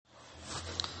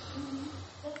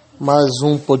mais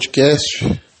um podcast.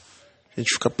 A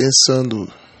gente fica pensando,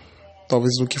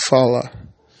 talvez, no que falar.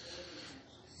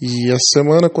 E essa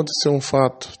semana aconteceu um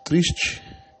fato triste.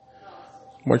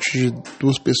 Morte de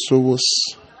 2 pessoas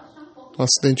num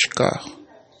acidente de carro.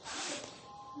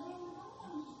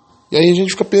 E aí a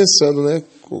gente fica pensando, né?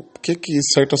 Por que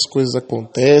certas coisas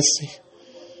acontecem?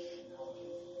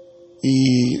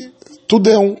 E tudo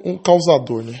é um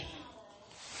causador, né?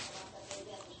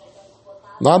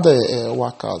 Nada é o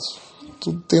acaso.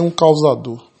 Tudo tem um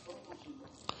causador.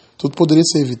 Tudo poderia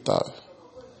ser evitável.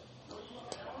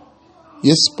 E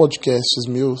esses podcasts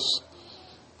meus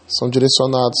são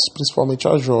direcionados principalmente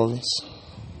a jovens.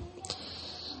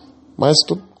 Mas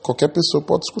qualquer pessoa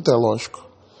pode escutar, é lógico.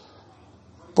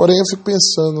 Porém, eu fico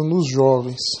pensando nos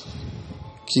jovens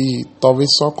que talvez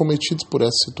são acometidos por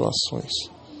essas situações,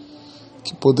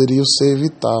 que poderiam ser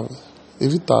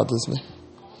evitadas, né?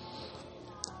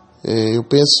 Eu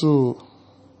penso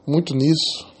muito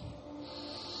nisso.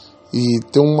 E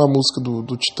tem uma música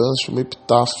do Titãs chamada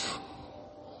Epitáfio,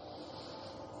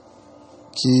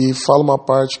 que fala uma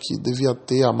parte que devia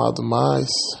ter amado mais,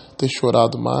 ter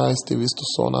chorado mais, ter visto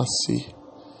o sol nascer.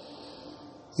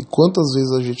 E quantas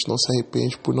vezes a gente não se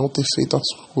arrepende por não ter feito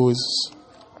as coisas.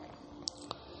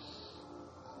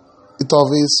 E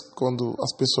talvez quando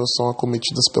as pessoas são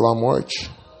acometidas pela morte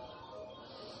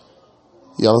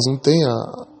e elas não têm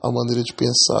a maneira de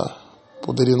pensar,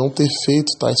 poderia não ter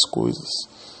feito tais coisas.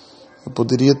 Eu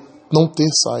poderia não ter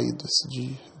saído esse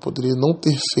dia. Eu poderia não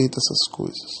ter feito essas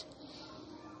coisas.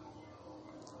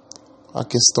 A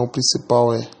questão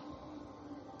principal é: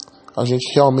 a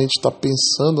gente realmente está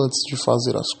pensando antes de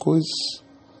fazer as coisas?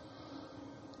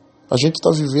 A gente está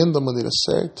vivendo da maneira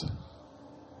certa?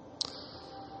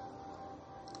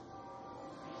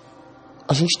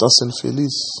 A gente está sendo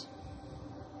feliz?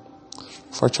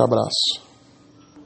 Forte abraço.